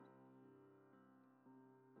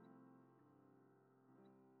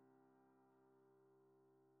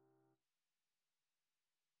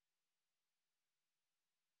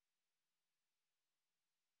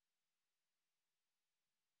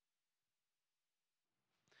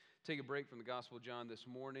take a break from the Gospel of John this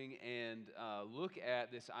morning and look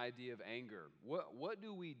at this idea of anger. What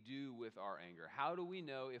do we do with our anger? How do we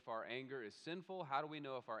know if our anger is sinful? How do we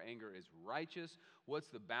know if our anger is righteous? What's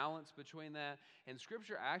the balance between that? And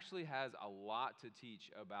Scripture actually has a lot to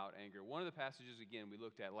teach about anger. One of the passages, again, we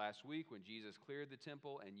looked at last week when Jesus cleared the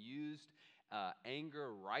temple and used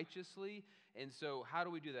anger righteously. And so how do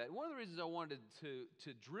we do that? One of the reasons I wanted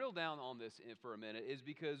to drill down on this for a minute is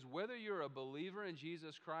because whether you're a believer in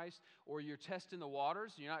Jesus Christ or you're testing the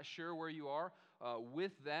waters, you're not sure where you are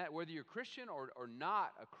with that, whether you're Christian or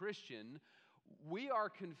not a Christian, we are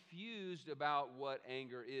confused about what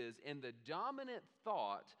anger is. And the dominant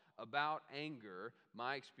thought about anger,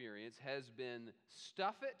 my experience, has been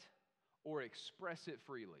stuff it or express it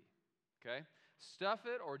freely. Okay? Stuff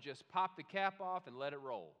it or just pop the cap off and let it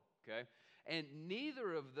roll. Okay? And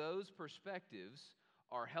neither of those perspectives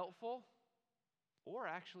are helpful or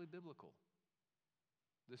actually biblical.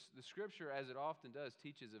 The Scripture, as it often does,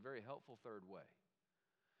 teaches a very helpful third way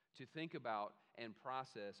to think about and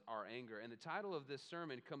process our anger. And the title of this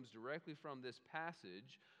sermon comes directly from this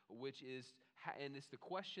passage, which is, and it's the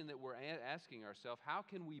question that we're asking ourselves, how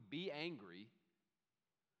can we be angry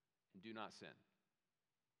and do not sin?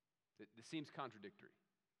 It seems contradictory.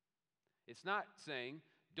 It's not saying,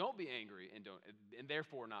 don't be angry and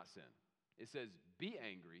therefore not sin. It says, be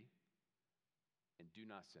angry and do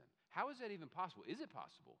not sin. How is that even possible? Is it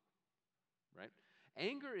possible? Right?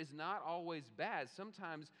 Anger is not always bad.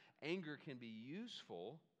 Sometimes anger can be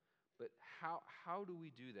useful, but how do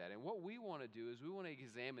we do that? And what we want to do is we want to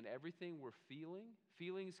examine everything we're feeling.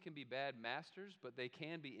 Feelings can be bad masters, but they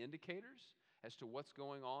can be indicators as to what's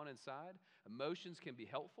going on inside. Emotions can be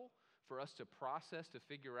helpful for us to process, to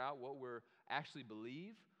figure out what we're actually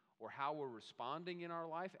believe or how we're responding in our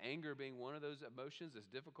life. Anger being one of those emotions that's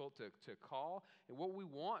difficult to call. And what we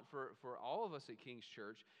want for all of us at King's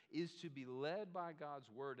Church is to be led by God's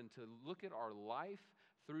Word and to look at our life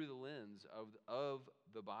through the lens of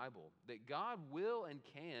the Bible. That God will and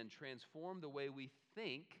can transform the way we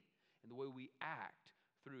think and the way we act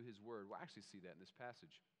through His Word. We'll actually see that in this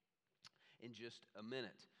passage in just a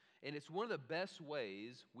minute. And it's one of the best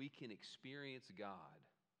ways we can experience God,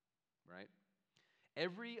 right?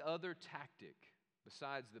 Every other tactic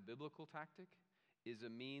besides the biblical tactic is a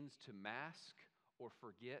means to mask or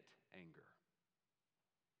forget anger.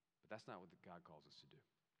 But that's not what God calls us to do.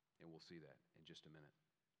 And we'll see that in just a minute.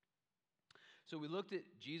 So we looked at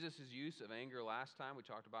Jesus' use of anger last time. We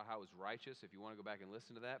talked about how it was righteous. If you want to go back and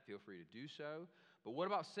listen to that, feel free to do so. But what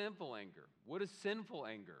about sinful anger? What is sinful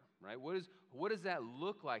anger, right? What does that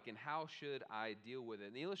look like, and how should I deal with it?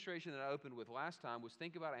 And the illustration that I opened with last time was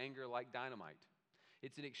think about anger like dynamite.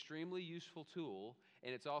 It's an extremely useful tool,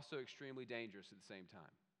 and it's also extremely dangerous at the same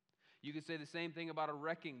time. You could say the same thing about a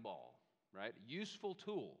wrecking ball, right? Useful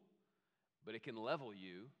tool, but it can level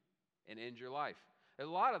you and end your life. A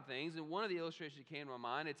lot of things, and one of the illustrations that came to my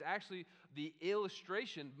mind, it's actually the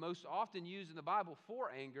illustration most often used in the Bible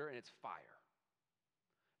for anger, and it's fire.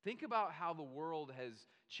 Think about how the world has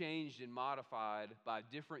changed and modified by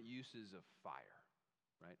different uses of fire,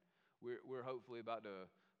 right? We're hopefully about to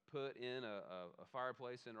put in a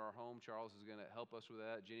fireplace in our home. Charles is going to help us with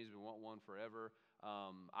that. Jenny's been wanting one forever.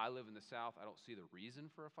 I live in the South. I don't see the reason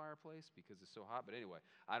for a fireplace because it's so hot. But anyway,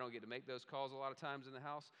 I don't get to make those calls a lot of times in the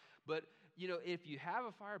house. But, if you have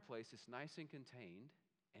a fireplace, it's nice and contained,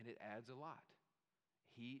 and it adds a lot.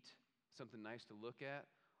 Heat, something nice to look at,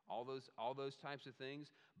 all those types of things.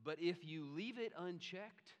 But if you leave it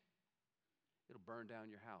unchecked, it'll burn down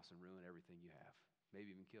your house and ruin everything you have, maybe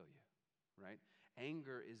even kill you, right?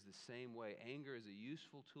 Anger is the same way. Anger is a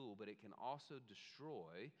useful tool, but it can also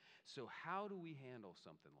destroy. So how do we handle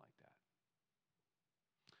something like that?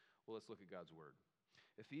 Well, let's look at God's Word.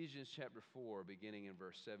 Ephesians chapter 4, beginning in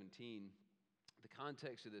verse 17. The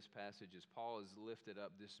context of this passage is Paul has lifted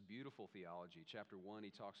up this beautiful theology. Chapter 1, he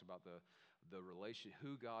talks about the relation,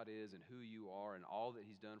 who God is and who you are and all that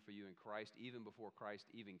He's done for you in Christ, even before Christ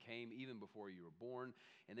even came, even before you were born.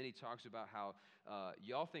 And then he talks about how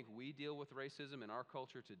y'all think we deal with racism in our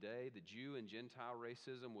culture today. The Jew and Gentile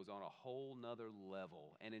racism was on a whole nother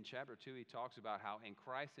level. And in chapter 2, he talks about how in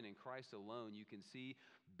Christ and in Christ alone, you can see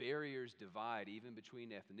barriers divide even between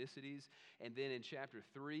ethnicities. And then in chapter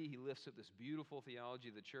 3, he lifts up this beautiful theology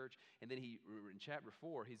of the church. And then in chapter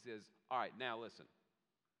 4, he says, all right, now listen.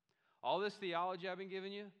 All this theology I've been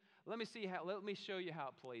giving you, let me show you how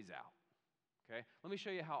it plays out. Okay? Let me show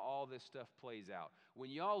you how all this stuff plays out. When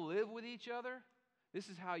y'all live with each other, this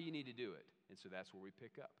is how you need to do it. And so that's where we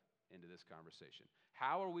pick up into this conversation.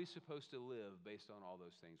 How are we supposed to live based on all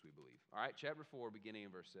those things we believe? All right, chapter 4, beginning in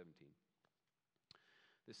verse 17.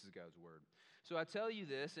 This is God's word. So I tell you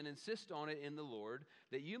this and insist on it in the Lord,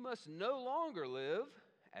 that you must no longer live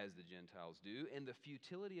as the Gentiles do, in the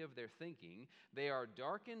futility of their thinking. They are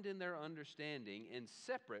darkened in their understanding and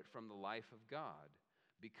separate from the life of God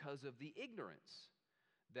because of the ignorance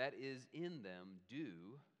that is in them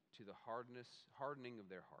due to the hardening of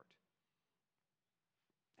their heart.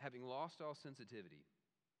 Having lost all sensitivity,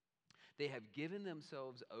 they have given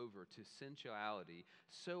themselves over to sensuality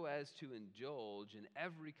so as to indulge in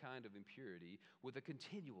every kind of impurity with a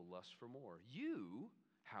continual lust for more. You,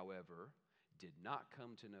 however, did not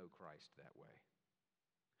come to know Christ that way.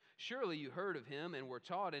 Surely you heard of him and were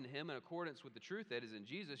taught in him in accordance with the truth that is in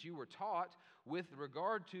Jesus. You were taught with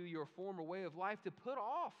regard to your former way of life to put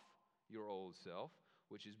off your old self,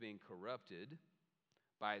 which is being corrupted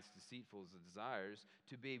by its deceitful desires,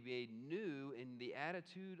 to be made new in the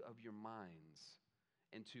attitude of your minds,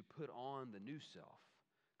 and to put on the new self,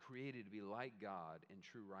 created to be like God in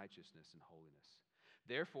true righteousness and holiness.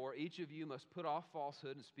 Therefore, each of you must put off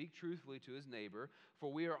falsehood and speak truthfully to his neighbor,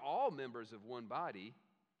 for we are all members of one body.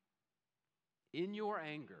 In your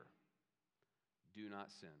anger, do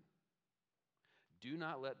not sin. Do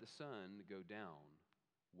not let the sun go down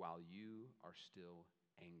while you are still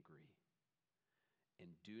angry. And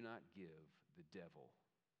do not give the devil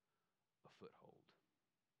a foothold.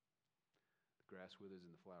 The grass withers and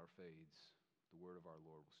the flower fades. The word of our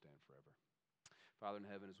Lord will stand forever. Father in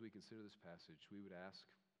heaven, as we consider this passage, we would ask,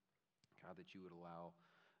 God, that you would allow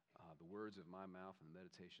the words of my mouth and the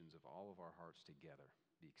meditations of all of our hearts together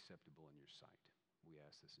be acceptable in your sight. We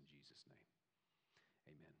ask this in Jesus' name.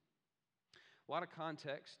 Amen. A lot of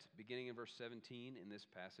context beginning in verse 17 in this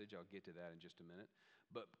passage. I'll get to that in just a minute.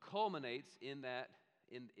 But culminates in that,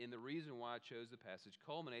 in the reason why I chose the passage,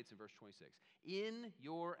 culminates in verse 26. In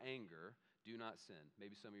your anger, do not sin.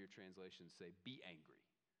 Maybe some of your translations say, be angry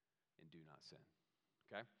and do not sin.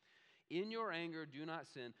 Okay? In your anger, do not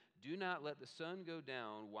sin. Do not let the sun go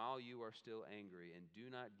down while you are still angry, and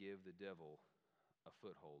do not give the devil a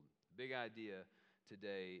foothold. Big idea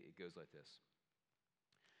today, it goes like this.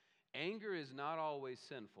 Anger is not always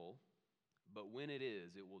sinful, but when it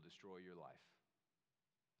is, it will destroy your life.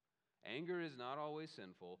 Anger is not always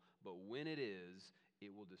sinful, but when it is,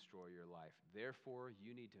 it will destroy your life. Therefore,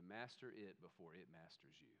 you need to master it before it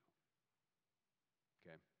masters you.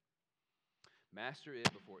 Okay? Master it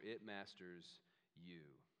before it masters you.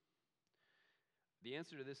 The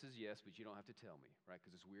answer to this is yes, but you don't have to tell me, right?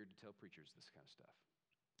 Because it's weird to tell preachers this kind of stuff.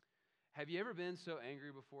 Have you ever been so angry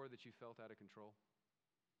before that you felt out of control?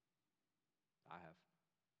 I have.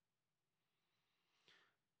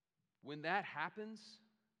 When that happens,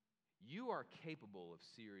 you are capable of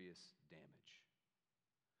serious damage.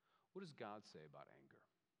 What does God say about anger?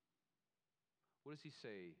 What does he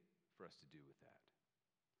say for us to do with that?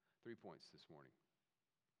 3 points this morning.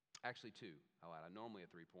 Actually, 2. I lied. I normally a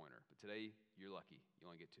 3-pointer, but today you're lucky. You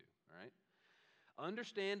only get 2, all right?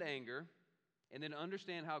 Understand anger, and then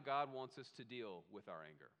understand how God wants us to deal with our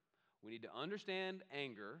anger. We need to understand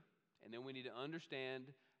anger, and then we need to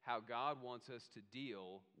understand how God wants us to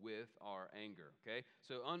deal with our anger, okay?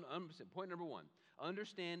 So point number 1,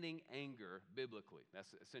 understanding anger biblically.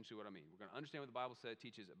 That's essentially what I mean. We're going to understand what the Bible says,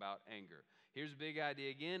 teaches about anger. Here's a big idea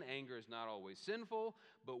again. Anger is not always sinful,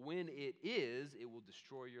 but when it is, it will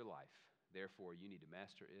destroy your life. Therefore, you need to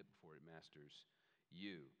master it before it masters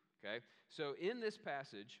you, okay? So in this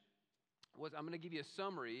passage, I'm going to give you a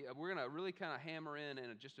summary. We're going to really kind of hammer in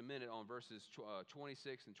just a minute on verses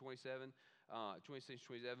 26 and 27. 26,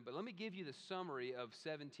 27, but let me give you the summary of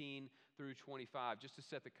 17 through 25 just to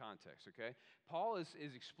set the context, okay? Paul is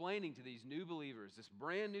explaining to these new believers, this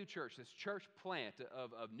brand new church, this church plant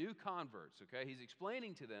of new converts, okay? He's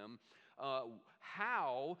explaining to them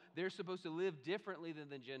how they're supposed to live differently than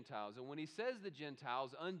the Gentiles. And when he says the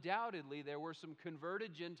Gentiles, undoubtedly there were some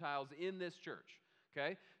converted Gentiles in this church.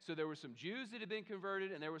 Okay, so there were some Jews that had been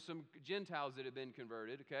converted, and there were some Gentiles that had been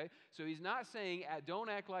converted. Okay, so he's not saying don't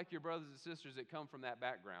act like your brothers and sisters that come from that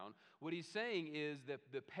background. What he's saying is that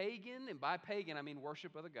the pagan, and by pagan I mean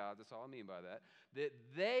worship other gods, that's all I mean by that, that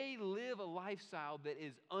they live a lifestyle that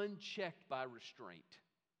is unchecked by restraint,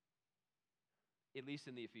 at least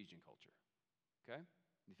in the Ephesian culture. Okay,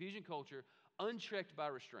 the Ephesian culture, unchecked by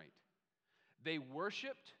restraint. They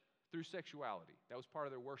worshiped through sexuality. That was part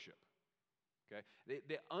of their worship. Okay,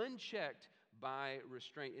 they're unchecked by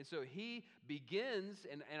restraint. And so he begins,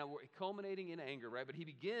 and culminating in anger, right? But he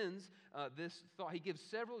begins this thought. He gives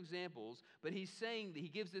several examples, but he's saying that he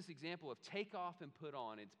gives this example of take off and put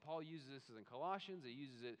on. And Paul uses this in Colossians. He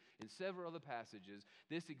uses it in several other passages.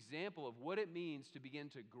 This example of what it means to begin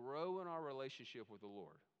to grow in our relationship with the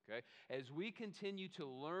Lord. Okay? As we continue to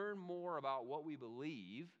learn more about what we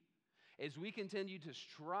believe, as we continue to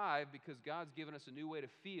strive because God's given us a new way to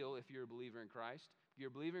feel if you're a believer in Christ. If you're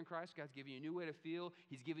a believer in Christ, God's given you a new way to feel.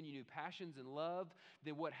 He's given you new passions and love.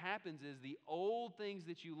 Then what happens is the old things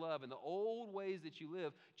that you love and the old ways that you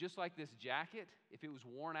live, just like this jacket, if it was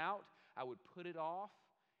worn out, I would put it off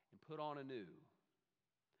and put on a new.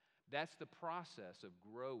 That's the process of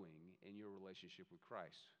growing in your relationship with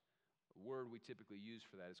Christ. The word we typically use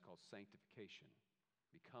for that is called sanctification,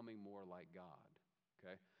 becoming more like God.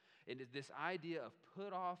 Okay? And this idea of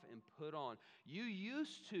put off and put on. You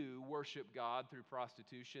used to worship God through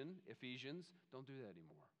prostitution, Ephesians. Don't do that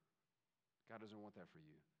anymore. God doesn't want that for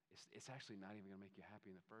you. It's actually not even going to make you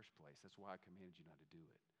happy in the first place. That's why I commanded you not to do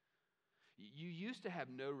it. You used to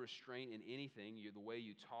have no restraint in anything. The way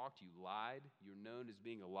you talked, you lied. You're known as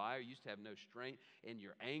being a liar. You used to have no restraint in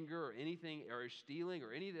your anger or anything, or stealing,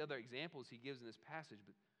 or any of the other examples he gives in this passage.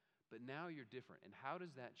 But now you're different. And how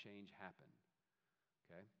does that change happen?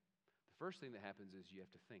 Okay? First thing that happens is you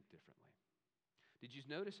have to think differently. Did you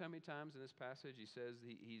notice how many times in this passage he says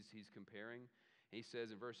he's comparing? He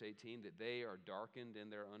says in verse 18 that they are darkened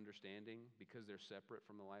in their understanding because they're separate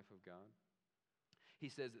from the life of God. He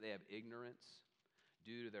says that they have ignorance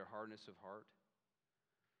due to their hardness of heart.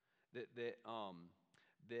 That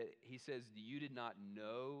he says you did not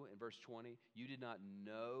know, in verse 20, you did not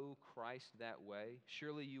know Christ that way.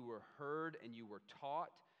 Surely you were heard and you were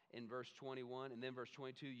taught. In verse 21, and then verse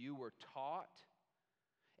 22, you were taught.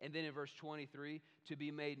 And then in verse 23, to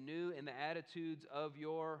be made new in the attitudes of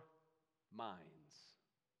your minds.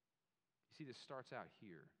 You see, this starts out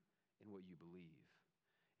here in what you believe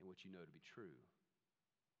and what you know to be true.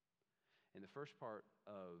 And the first part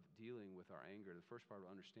of dealing with our anger, the first part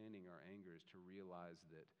of understanding our anger is to realize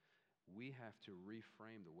that we have to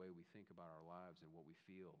reframe the way we think about our lives and what we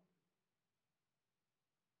feel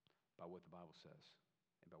by what the Bible says.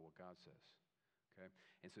 About what God says, okay?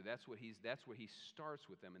 And so that's where he starts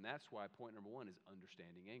with them, and that's why point number one is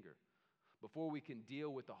understanding anger. Before we can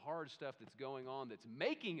deal with the hard stuff that's going on that's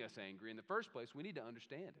making us angry in the first place, we need to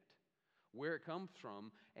understand it, where it comes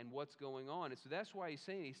from and what's going on. And so that's why he's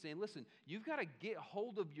saying, listen, you've got to get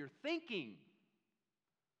hold of your thinking,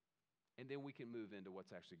 and then we can move into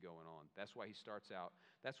what's actually going on. That's why he starts out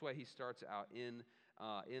in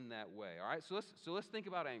that way. All right, so let's think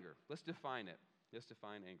about anger. Let's define it. Let's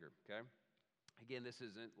define anger, okay? Again, this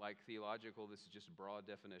isn't like theological. This is just a broad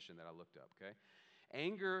definition that I looked up, okay?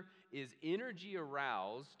 Anger is energy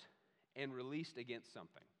aroused and released against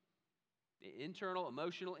something. The internal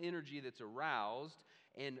emotional energy that's aroused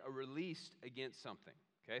and released against something,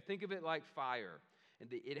 okay? Think of it like fire. And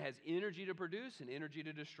it has energy to produce and energy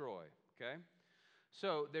to destroy, okay?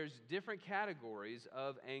 So there's different categories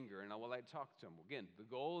of anger, and I would like to talk to them. Again, the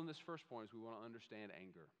goal in this first point is we want to understand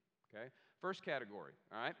anger, okay? First category,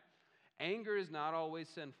 all right? Anger is not always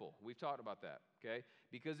sinful. We've talked about that, okay?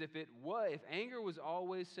 Because if anger was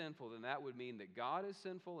always sinful, then that would mean that God is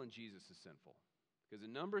sinful and Jesus is sinful. Because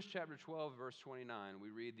in Numbers chapter 12, verse 29, we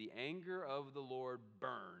read, the anger of the Lord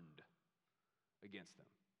burned against them.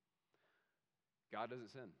 God doesn't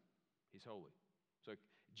sin. He's holy. So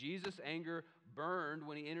Jesus' anger burned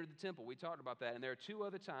when he entered the temple. We talked about that. And there are two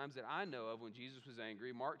other times that I know of when Jesus was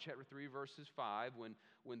angry. Mark chapter 3, verses 5,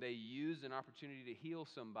 when they used an opportunity to heal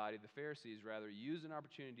somebody, the Pharisees rather, used an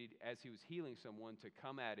opportunity as he was healing someone to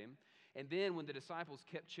come at him. And then when the disciples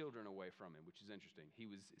kept children away from him, which is interesting,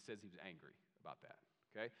 it says he was angry about that.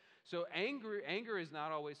 Okay? So anger is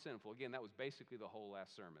not always sinful. Again, that was basically the whole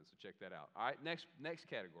last sermon, so check that out. All right, next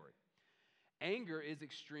category. Anger is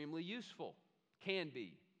extremely useful. Can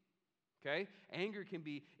be. Okay? Anger can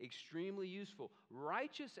be extremely useful.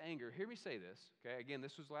 Righteous anger, hear me say this, okay? Again,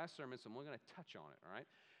 this was last sermon, so I'm only going to touch on it, all right?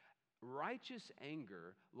 Righteous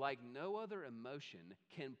anger, like no other emotion,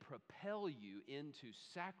 can propel you into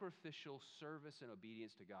sacrificial service and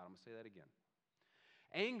obedience to God. I'm going to say that again.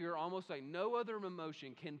 Anger, almost like no other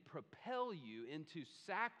emotion, can propel you into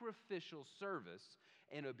sacrificial service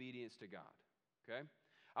and obedience to God, okay?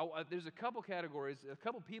 There's a couple categories, a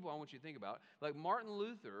couple people I want you to think about. Like Martin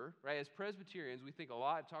Luther, right? As Presbyterians, we talk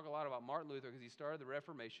a lot about Martin Luther because he started the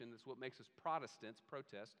Reformation. That's what makes us Protestants,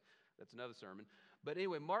 protest. That's another sermon. But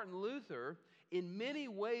anyway, Martin Luther, in many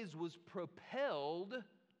ways, was propelled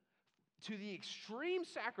to the extreme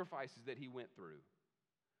sacrifices that he went through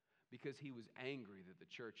because he was angry that the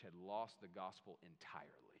church had lost the gospel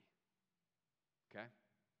entirely. Okay?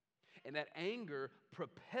 And that anger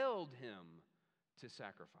propelled him to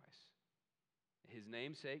sacrifice. His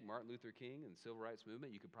namesake, Martin Luther King, and the Civil Rights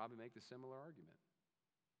Movement, you could probably make the similar argument.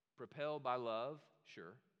 Propelled by love,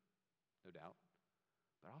 sure, no doubt,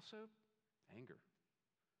 but also anger.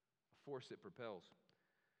 force that propels.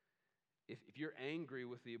 If you're angry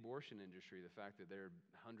with the abortion industry, the fact that there are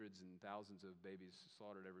hundreds and thousands of babies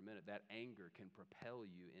slaughtered every minute, that anger can propel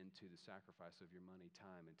you into the sacrifice of your money,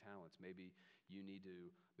 time, and talents. Maybe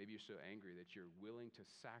you're so angry that you're willing to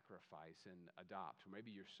sacrifice and adopt. Or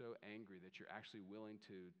maybe you're so angry that you're actually willing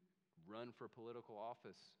to run for political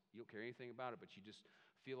office. You don't care anything about it, but you just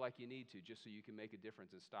feel like you need to just so you can make a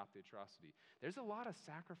difference and stop the atrocity. There's a lot of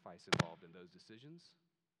sacrifice involved in those decisions.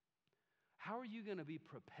 How are you going to be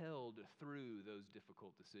propelled through those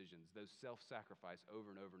difficult decisions, those self-sacrifice over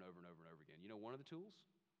and over and over and over and over again? You know, one of the tools?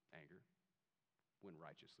 Anger, when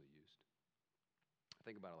righteously used.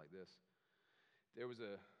 Think about it like this.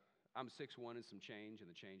 I'm 6'1" and some change, and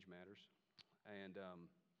the change matters. And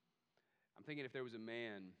I'm thinking if there was a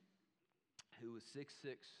man who was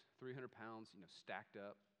 6'6", 300 pounds, stacked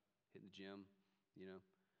up, hitting the gym,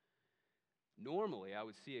 normally I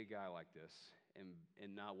would see a guy like this and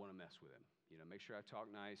not want to mess with him. Make sure I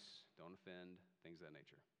talk nice, don't offend, things of that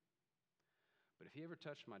nature. But if he ever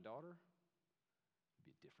touched my daughter, it'd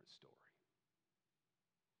be a different story.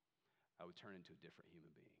 I would turn into a different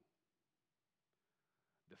human being.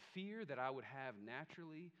 The fear that I would have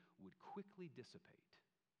naturally would quickly dissipate.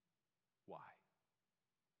 Why?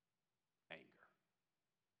 Anger.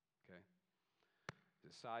 Okay?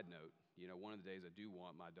 As a side note, one of the days I do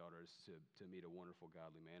want my daughters to meet a wonderful,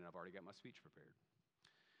 godly man, and I've already got my speech prepared.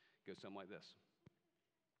 It goes something like this.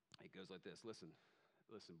 It goes like this. Listen,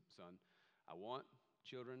 son. I want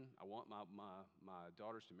my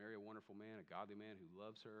daughters to marry a wonderful man, a godly man who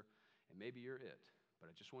loves her, and maybe you're it.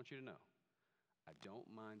 But I just want you to know, I don't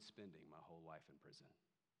mind spending my whole life in prison.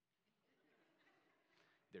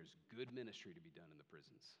 There's good ministry to be done in the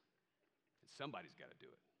prisons, and somebody's got to do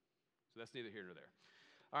it. So that's neither here nor there.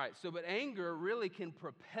 All right, but anger really can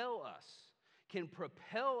propel us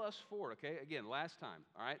forward, okay? Again, last time,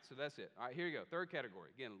 all right? So that's it. All right, here you go. Third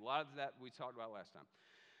category. Again, a lot of that we talked about last time.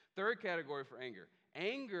 Third category for anger.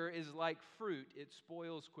 Anger is like fruit, it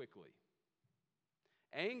spoils quickly.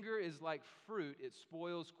 Anger is like fruit, it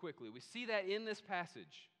spoils quickly. We see that in this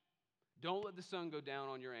passage. Don't let the sun go down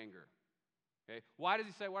on your anger. Okay? Why does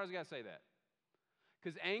the guy say that?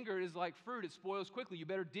 Because anger is like fruit, it spoils quickly. You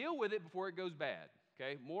better deal with it before it goes bad.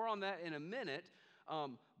 Okay? More on that in a minute.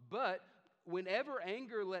 But whenever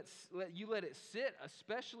anger let it sit,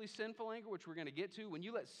 especially sinful anger, which we're going to get to, when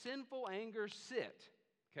you let sinful anger sit,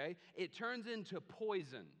 okay, it turns into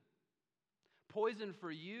poison. Poison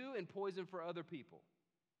for you and poison for other people.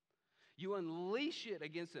 You unleash it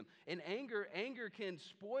against them. And anger can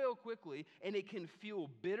spoil quickly, and it can fuel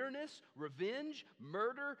bitterness, revenge,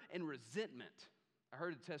 murder, and resentment. I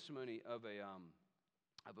heard a testimony of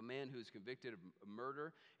a man who was convicted of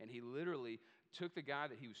murder, and he literally took the guy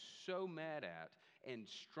that he was so mad at and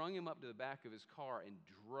strung him up to the back of his car and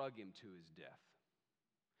drug him to his death.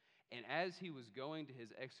 And as he was going to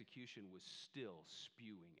his execution, was still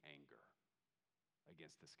spewing anger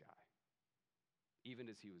against this guy, even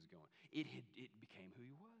as he was going. It became who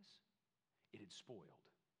he was. It had spoiled.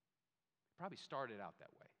 Probably started out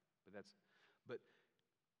that way, but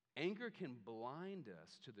anger can blind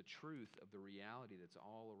us to the truth of the reality that's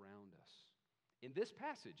all around us. In this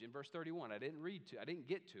passage, in verse 31, I didn't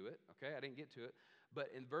get to it, okay? I didn't get to it. But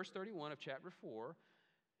in verse 31 of chapter 4,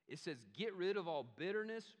 it says, get rid of all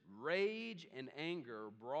bitterness, rage, and anger,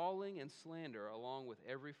 brawling and slander, along with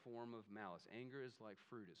every form of malice. Anger is like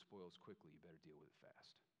fruit. It spoils quickly. You better deal with it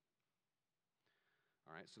fast.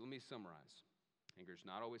 All right, so let me summarize. Anger is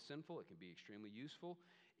not always sinful. It can be extremely useful.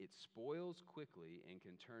 It spoils quickly and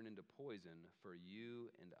can turn into poison for you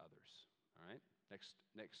and others. All right,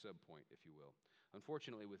 next sub-point, if you will.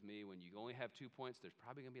 Unfortunately, with me, when you only have 2 points, there's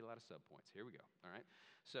probably going to be a lot of sub-points. Here we go, all right?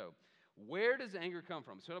 So, where does anger come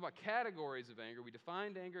from? So, about categories of anger. We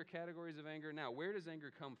defined anger, categories of anger. Now, where does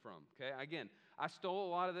anger come from? Okay, again, I stole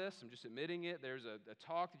a lot of this. I'm just admitting it. There's a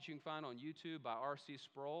talk that you can find on YouTube by R.C.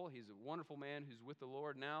 Sproul. He's a wonderful man who's with the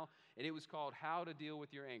Lord now, and it was called How to Deal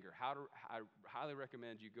with Your Anger. I highly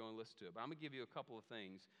recommend you go and listen to it. But I'm going to give you a couple of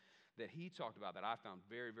things that he talked about that I found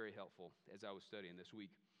very, very helpful as I was studying this week.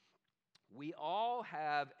 We all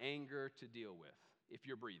have anger to deal with if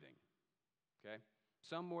you're breathing, okay?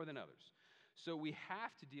 Some more than others. So we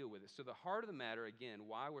have to deal with it. So the heart of the matter, again,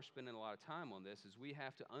 why we're spending a lot of time on this is we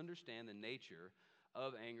have to understand the nature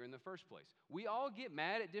of anger in the first place. We all get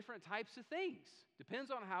mad at different types of things. Depends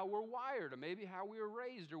on how we're wired or maybe how we were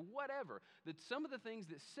raised or whatever. That some of the things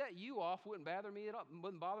that set you off wouldn't bother me at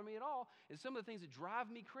all. And some of the things that drive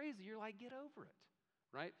me crazy, you're like, get over it,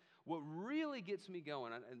 right? What really gets me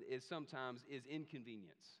going is sometimes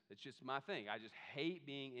inconvenience. It's just my thing. I just hate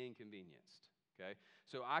being inconvenienced, okay?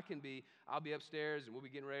 So I'll be upstairs and we'll be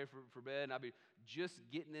getting ready for bed, and I'll be just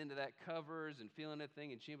getting into that covers and feeling that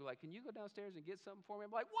thing, and she'll be like, "Can you go downstairs and get something for me?"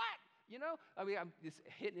 I'm like, "What?" I mean, I'm just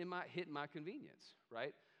hitting my convenience,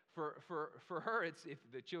 right? For her, it's if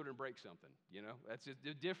the children break something, that's just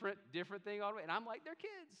a different thing altogether. And I'm like, they're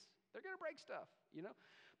kids, they're gonna break stuff,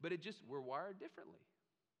 But we're wired differently.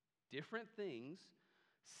 Different things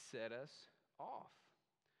set us off.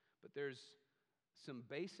 But there's some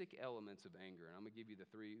basic elements of anger, and I'm going to give you the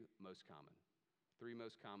three most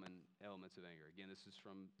common elements of anger. Again, this is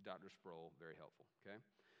from Dr. Sproul, very helpful, okay?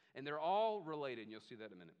 And they're all related, and you'll see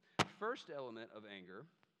that in a minute. First element of anger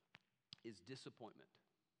is disappointment.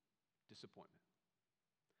 Disappointment.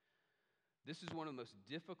 This is one of the most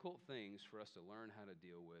difficult things for us to learn how to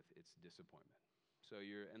deal with. It's disappointment. So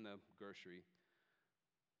you're in the grocery,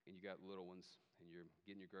 and you got little ones, and you're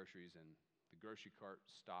getting your groceries, and the grocery cart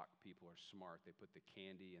stock people are smart. They put the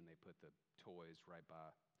candy and they put the toys right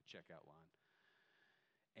by the checkout line.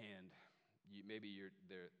 And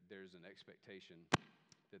there's an expectation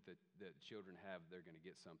that the children have they're going to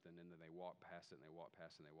get something, and then they walk past it, and they walk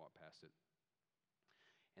past it, and they walk past it.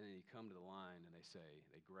 And then you come to the line, and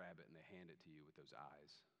they grab it, and they hand it to you with those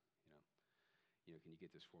eyes. Can you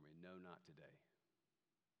get this for me? No, not today.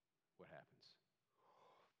 What happens?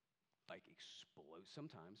 Like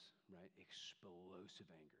sometimes, right?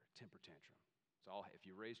 Explosive anger, temper tantrum. If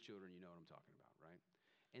you raise children, you know what I'm talking about, right?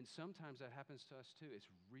 And sometimes that happens to us too.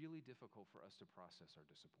 It's really difficult for us to process our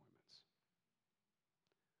disappointments.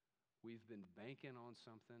 We've been banking on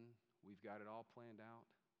something. We've got it all planned out.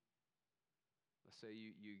 Let's say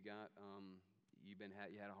you had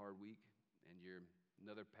a hard week, and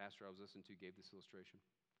another pastor I was listening to gave this illustration.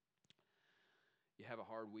 You have a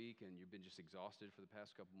hard week, and you've been just exhausted for the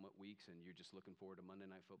past couple weeks, and you're just looking forward to Monday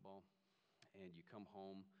Night Football, and you come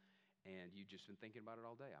home, and you've just been thinking about it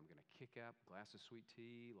all day. I'm going to kick up, glass of sweet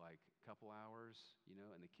tea, like a couple hours,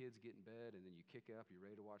 and the kids get in bed, and then you kick up, you're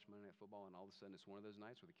ready to watch Monday Night Football, and all of a sudden it's one of those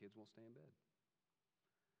nights where the kids won't stay in bed,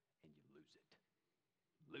 and you lose it.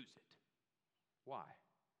 Lose it. Why?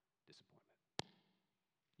 Disappointment.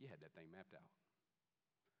 You had that thing mapped out,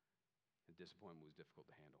 and disappointment was difficult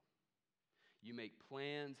to handle. You make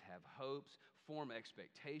plans, have hopes, form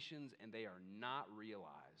expectations, and they are not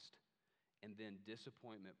realized. And then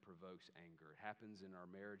disappointment provokes anger. It happens in our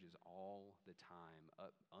marriages all the time,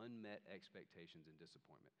 unmet expectations and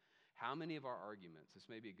disappointment. How many of our arguments, this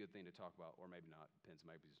may be a good thing to talk about, or maybe not, depends,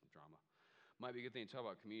 maybe some drama. Might be a good thing to talk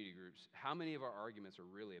about community groups. How many of our arguments are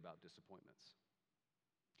really about disappointments?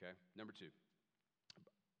 Okay, number two,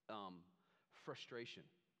 frustration.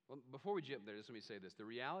 Well, before we jump there, just let me say this. The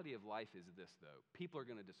reality of life is this, though. People are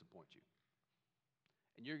going to disappoint you.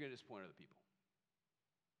 And you're going to disappoint other people.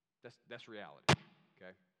 That's reality,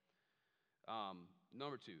 okay?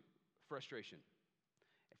 Number two, frustration.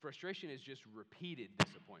 Frustration is just repeated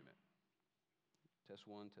disappointment. Test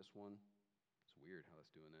one. It's weird how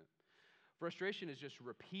that's doing that. Frustration is just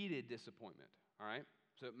repeated disappointment, all right?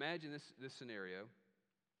 So imagine this scenario.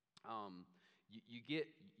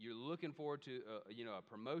 You're looking forward to a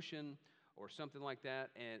promotion or something like that,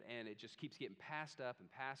 and it just keeps getting passed up, and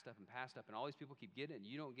all these people keep getting it, and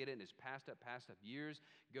you don't get it, and it's passed up. Years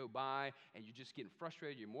go by, and you're just getting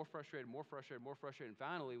frustrated. You're more frustrated, and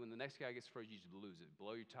finally, when the next guy gets frustrated, you just lose it.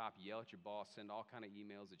 Blow your top, yell at your boss, send all kind of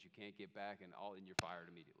emails that you can't get back, and you're fired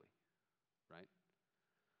immediately, right?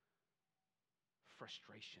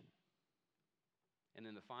 Frustration. And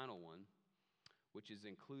then the final one, which is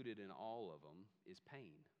included in all of them, is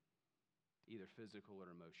pain, either physical or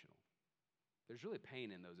emotional. There's really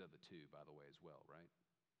pain in those other two, by the way, as well, right?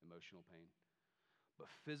 Emotional pain. But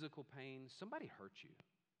physical pain, somebody hurt you.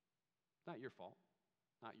 Not your fault.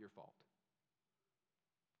 Not your fault.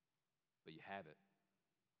 But you have it.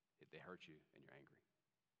 If they hurt you and you're angry.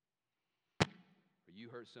 Or you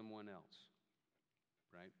hurt someone else,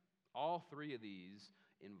 right? All three of these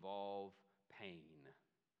involve pain.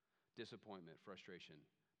 Disappointment, frustration,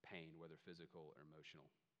 pain, whether physical or emotional.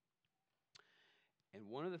 And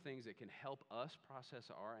one of the things that can help us process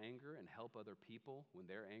our anger and help other people when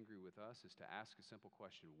they're angry with us is to ask a simple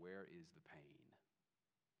question: where is the pain?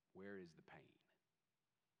 Where is the pain?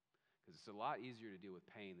 Because it's a lot easier to deal with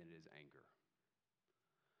pain than it is anger.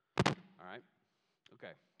 All right?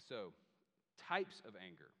 Okay, so types of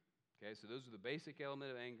anger. Okay, so those are the basic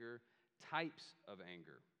element of anger, types of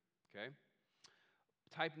anger. Okay?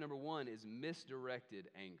 Type number one is misdirected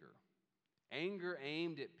anger. Anger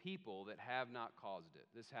aimed at people that have not caused it.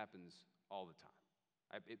 This happens all the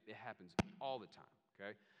time. It happens all the time,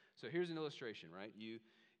 okay? So here's an illustration, right?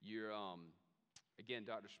 Again,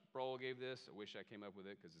 Dr. Sproul gave this. I wish I came up with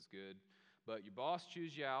it because it's good. But your boss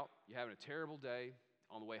chews you out. You're having a terrible day.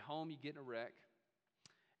 on the way home, you get in a wreck,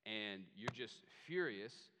 and you're just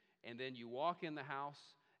furious, and then you walk in the house,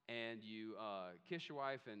 and you kiss your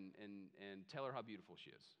wife and tell her how beautiful she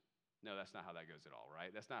is. No, that's not how that goes at all, right?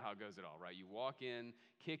 That's not how it goes at all, right? You walk in,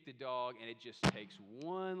 kick the dog, and it just takes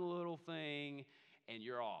one little thing, and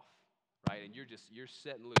you're off, right? And you're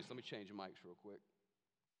setting loose. Let me change the mics real quick.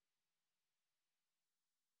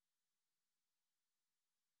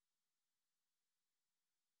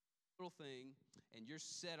 Little thing, and you're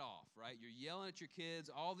set off, right? You're yelling at your kids.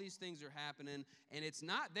 All these things are happening, and it's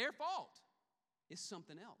not their fault. It's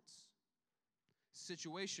something else.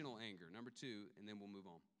 Situational anger, number 2, and then we'll move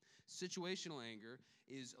on. Situational anger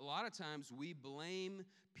is a lot of times we blame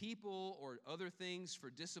people or other things for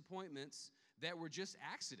disappointments that were just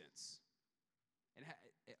accidents,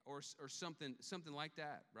 or something like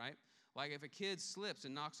that, right? Like if a kid slips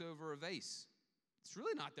and knocks over a vase, it's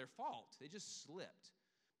really not their fault. They just slipped.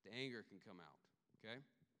 The anger can come out, okay?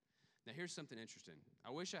 Now here's something interesting.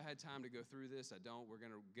 I wish I had time to go through this. I don't. We're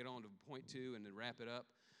going to get on to point 2 and then wrap it up.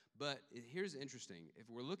 But here's interesting. If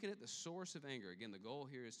we're looking at the source of anger, again, the goal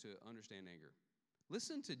here is to understand anger.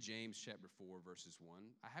 Listen to James chapter 4, verses 1.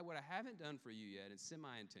 What I haven't done for you yet, and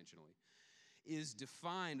semi-intentionally, is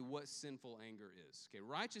define what sinful anger is. Okay,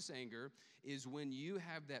 righteous anger is when you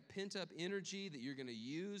have that pent-up energy that you're going to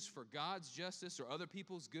use for God's justice or other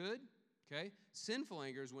people's good. Okay, sinful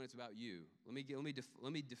anger is when it's about you. Let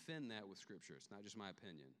me defend that with Scripture. It's not just my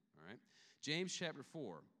opinion. All right, James chapter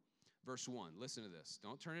 4. Verse 1, listen to this.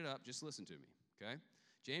 Don't turn it up, just listen to me, okay?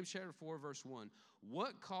 James chapter 4, verse 1.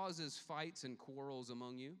 What causes fights and quarrels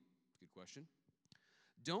among you? Good question.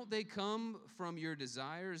 Don't they come from your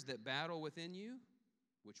desires that battle within you?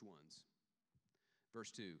 Which ones? Verse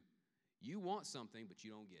 2. You want something, but you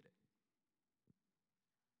don't get it.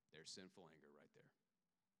 There's sinful anger right there.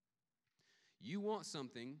 You want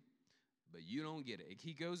something, but you don't get it.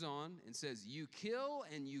 He goes on and says, you kill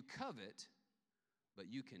and you covet, but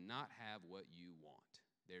you cannot have what you want.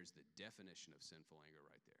 There's the definition of sinful anger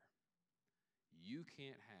right there. You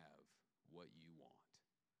can't have what you want,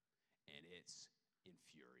 and it's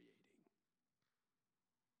infuriating.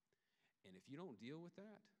 And if you don't deal with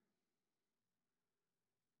that,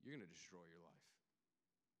 you're going to destroy your life.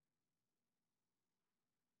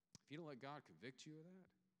 If you don't let God convict you of that,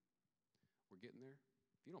 we're getting there.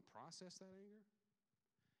 If you don't process that anger,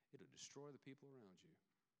 it'll destroy the people around you.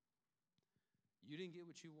 You didn't get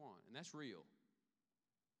what you want, and that's real.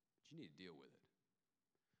 But you need to deal with it.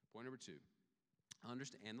 Point number 2.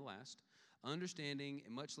 And the last. Understanding,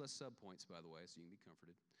 and much less subpoints, by the way, so you can be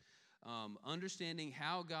comforted. Understanding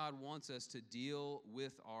how God wants us to deal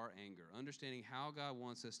with our anger. Understanding how God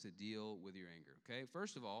wants us to deal with your anger. Okay,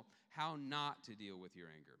 first of all, how not to deal with your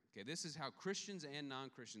anger. Okay, this is how Christians and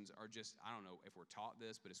non-Christians are just, I don't know if we're taught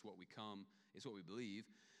this, but it's what we believe.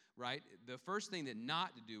 Right? The first thing that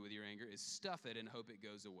not to do with your anger is stuff it and hope it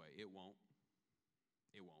goes away. It won't.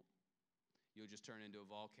 It won't. You'll just turn into a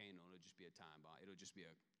volcano. It'll just be a time bomb. It'll just be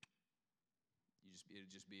a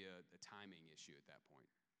timing issue at that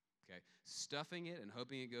point. Okay? Stuffing it and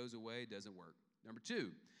hoping it goes away doesn't work. Number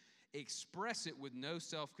 2, express it with no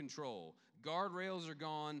self-control. Guardrails are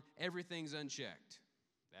gone. Everything's unchecked.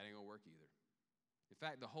 That ain't going to work either. In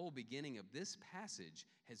fact, the whole beginning of this passage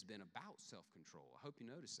has been about self-control. I hope you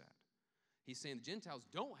notice that. He's saying the Gentiles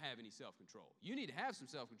don't have any self-control. You need to have some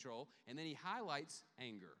self-control, and then he highlights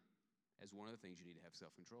anger as one of the things you need to have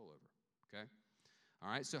self-control over, okay? All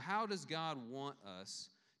right, so how does God want us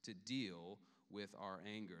to deal with our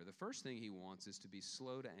anger? The first thing he wants is to be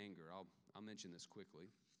slow to anger. I'll mention this quickly.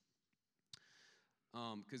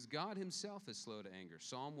 Because God himself is slow to anger.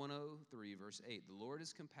 Psalm 103, verse 8, the Lord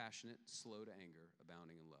is compassionate, slow to anger,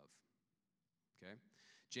 abounding in love. Okay?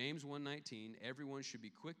 James 1:19, everyone should be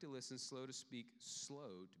quick to listen, slow to speak,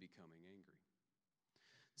 slow to becoming angry.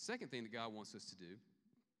 The second thing that God wants us to do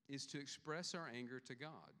is to express our anger to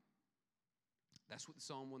God. That's what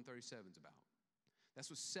Psalm 137 is about. That's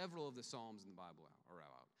what several of the Psalms in the Bible are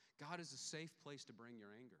about. God is a safe place to bring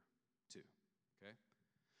your anger to. Okay?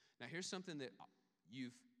 Now here's something that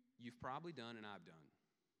you've probably done and I've done.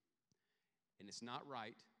 And it's not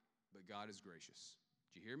right, but God is gracious.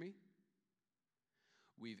 Did you hear me?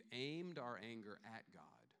 We've aimed our anger at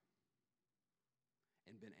God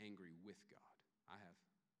and been angry with God. I have.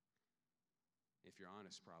 If you're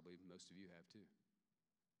honest, probably most of you have too.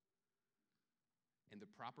 And the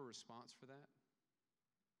proper response for that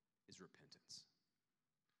is repentance.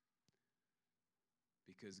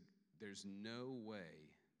 Because there's no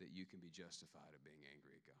way that you can be justified of being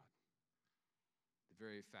angry at God. The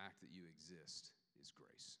very fact that you exist is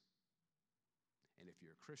grace. And if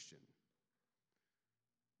you're a Christian,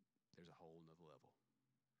 there's a whole nother level.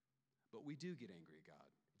 But we do get angry at God.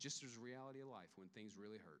 Just as a reality of life when things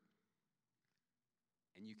really hurt.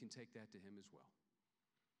 And you can take that to him as well.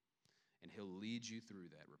 And he'll lead you through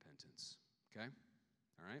that repentance. Okay?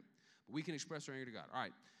 All right? But we can express our anger to God. All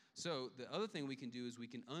right. So the other thing we can do is we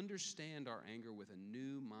can understand our anger with a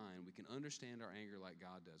new mind. We can understand our anger like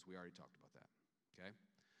God does. We already talked about that. Okay?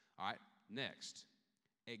 All right. Next,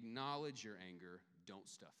 acknowledge your anger. Don't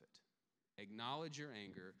stuff it. Acknowledge your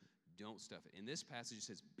anger. Don't stuff it. In this passage, it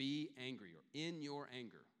says, be angry or in your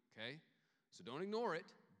anger. Okay? So don't ignore it.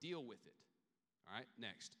 Deal with it. All right?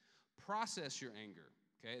 Next, process your anger.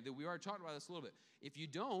 Okay? We already talked about this a little bit. If you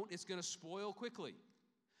don't, it's going to spoil quickly.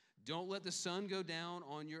 Don't let the sun go down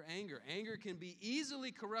on your anger. Anger can be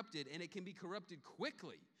easily corrupted, and it can be corrupted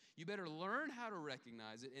quickly. You better learn how to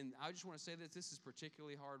recognize it. And I just want to say that this is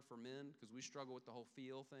particularly hard for men because we struggle with the whole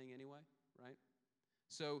feel thing anyway, right?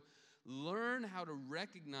 So learn how to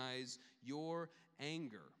recognize your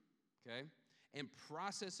anger, okay? And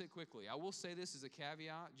process it quickly. I will say this as a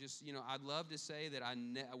caveat. Just, I'd love to say that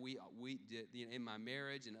we did, in my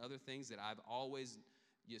marriage and other things that I've always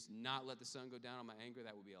just not let the sun go down on my anger.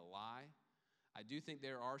 That would be a lie. I do think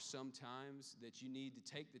there are some times that you need to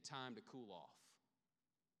take the time to cool off.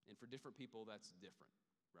 And for different people, that's different,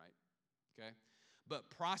 right? Okay? But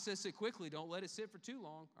process it quickly. Don't let it sit for too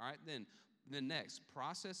long. All right? Then next,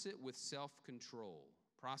 process it with self-control.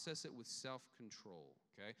 Process it with self-control.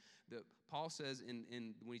 Okay? Paul says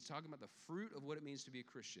when he's talking about the fruit of what it means to be a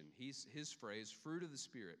Christian, his phrase, fruit of the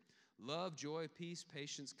Spirit, love, joy, peace,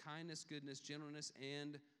 patience, kindness, goodness, gentleness,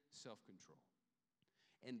 and self-control.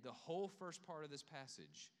 And the whole first part of this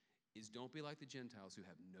passage is don't be like the Gentiles who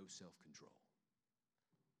have no self-control.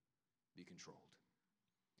 Be controlled.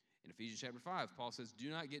 In Ephesians chapter 5, Paul says, do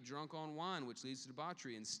not get drunk on wine, which leads to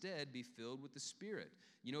debauchery. Instead, be filled with the Spirit.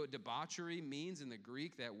 You know what debauchery means in the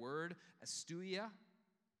Greek? That word, astouia,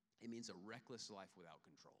 it means a reckless life without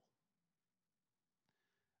control.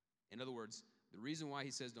 In other words, the reason why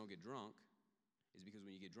he says don't get drunk is because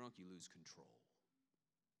when you get drunk, you lose control.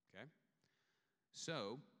 Okay?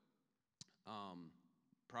 So,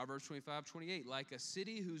 Proverbs 25:28, like a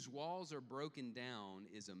city whose walls are broken down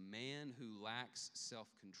is a man who lacks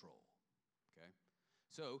self-control. Okay?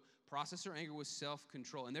 So, process your anger with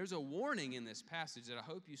self-control. And there's a warning in this passage that I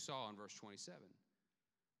hope you saw in verse 27.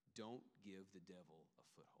 Don't give the devil a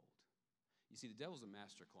foothold. You see, the devil's a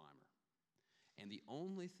master climber. And the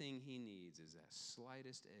only thing he needs is that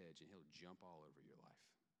slightest edge, and he'll jump all over your life.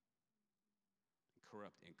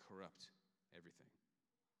 And corrupt everything.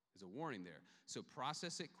 There's a warning there. So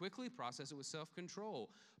process it quickly, process it with self-control.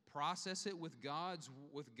 Process it with God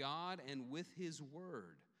and with his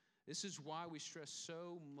word. This is why we stress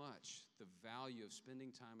so much the value of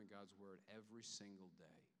spending time in God's word every single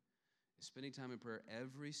day. Spending time in prayer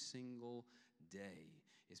every single day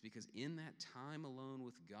is because in that time alone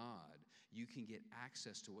with God, you can get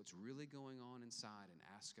access to what's really going on inside and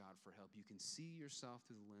ask God for help. You can see yourself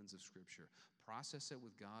through the lens of Scripture. Process it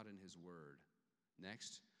with God and his word.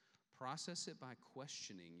 Next, process it by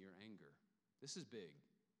questioning your anger. This is big,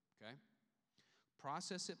 okay?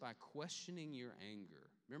 Process it by questioning your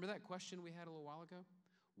anger. Remember that question we had a little while ago?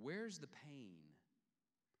 Where's the pain?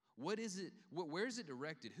 What is it? Where is it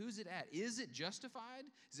directed? Who's it at? Is it justified?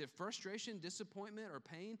 Is it frustration, disappointment, or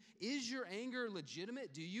pain? Is your anger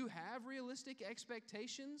legitimate? Do you have realistic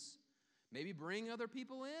expectations? Maybe bring other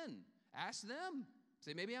people in. Ask them.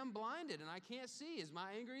 Say, maybe I'm blinded and I can't see. Is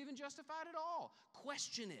my anger even justified at all?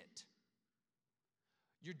 Question it.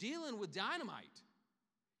 You're dealing with dynamite.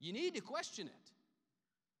 You need to question it.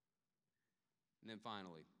 And then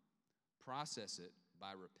finally, process it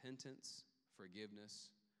by repentance, forgiveness,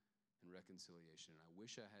 and reconciliation. And I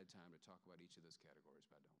wish I had time to talk about each of those categories,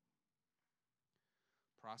 but I don't.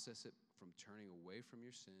 Process it from turning away from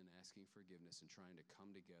your sin, asking forgiveness, and trying to come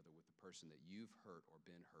together with the person that you've hurt or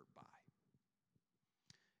been hurt by.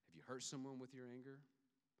 If you hurt someone with your anger,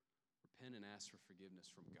 repent and ask for forgiveness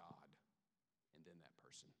from God and then that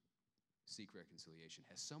person. Seek reconciliation.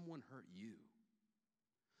 Has someone hurt you?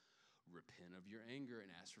 Repent of your anger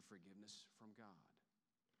and ask for forgiveness from God.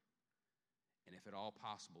 And if at all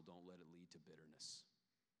possible, don't let it lead to bitterness,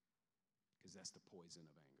 because that's the poison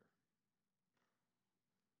of anger.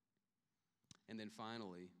 And then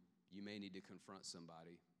finally, you may need to confront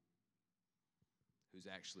somebody who's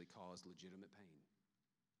actually caused legitimate pain.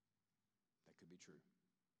 That could be true.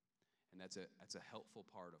 And that's a helpful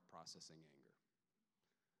part of processing anger.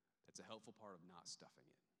 That's a helpful part of not stuffing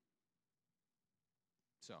it.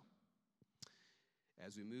 So,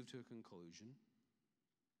 as we move to a conclusion,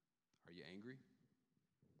 are you angry?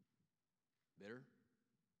 Bitter?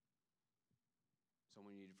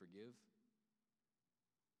 Someone you need to forgive?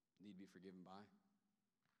 need to be forgiven by,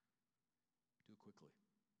 do it quickly.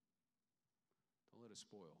 Don't let it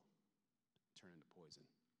spoil, turn into poison.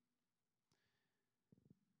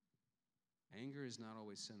 Anger is not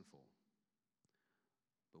always sinful,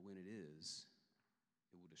 but when it is,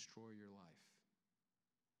 it will destroy your life.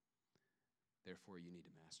 Therefore, you need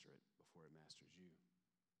to master it before it masters you.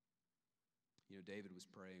 You know, David was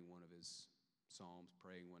praying one of his Psalms,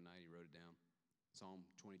 praying one night. He wrote it down. Psalm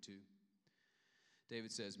 22.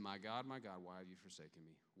 David says, my God, why have you forsaken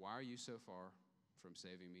me? Why are you so far from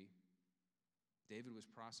saving me? David was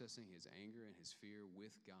processing his anger and his fear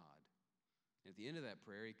with God. At the end of that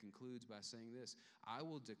prayer, he concludes by saying this, I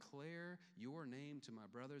will declare your name to my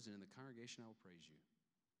brothers, and in the congregation I will praise you.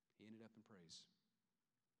 He ended up in praise.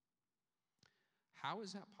 How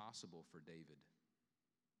is that possible for David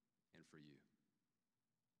and for you?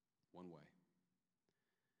 One way.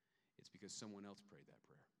 It's because someone else prayed that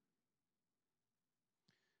prayer.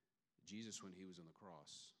 Jesus, when he was on the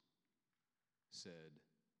cross, said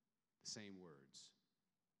the same words,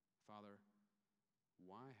 Father,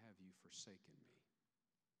 why have you forsaken me?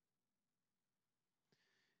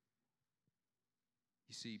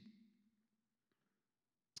 You see,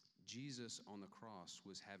 Jesus on the cross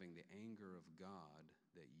was having the anger of God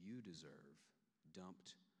that you deserve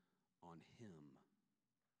dumped on him.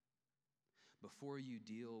 Before you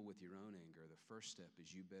deal with your own anger, the first step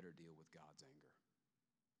is you better deal with God's anger.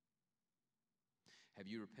 Have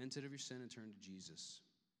you repented of your sin and turned to Jesus?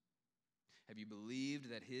 Have you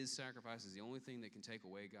believed that his sacrifice is the only thing that can take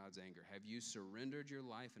away God's anger? Have you surrendered your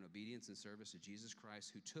life in obedience and service to Jesus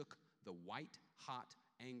Christ, who took the white-hot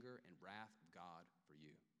anger and wrath of God for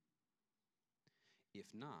you?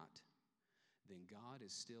 If not, then God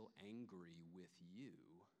is still angry with you,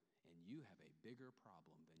 and you have a bigger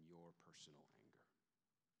problem than your personal anger.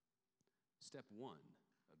 Step one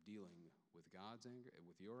of dealing with God's anger,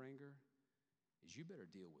 with your anger, is you better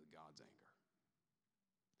deal with God's anger.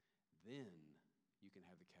 Then you can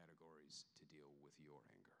have the categories to deal with your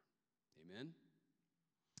anger. Amen?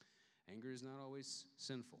 Anger is not always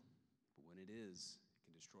sinful, but when it is, it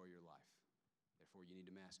can destroy your life. Therefore, you need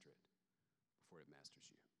to master it before it masters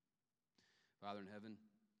you. Father in heaven,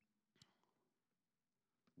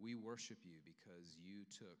 we worship you because you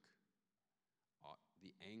took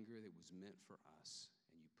the anger that was meant for us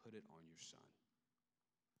and you put it on your Son.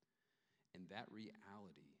 And that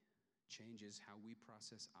reality changes how we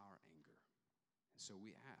process our anger. And so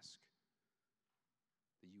we ask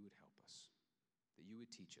that you would help us, that you would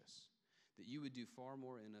teach us, that you would do far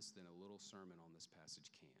more in us than a little sermon on this passage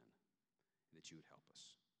can, and that you would help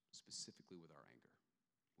us, specifically with our anger.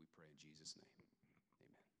 We pray in Jesus' name.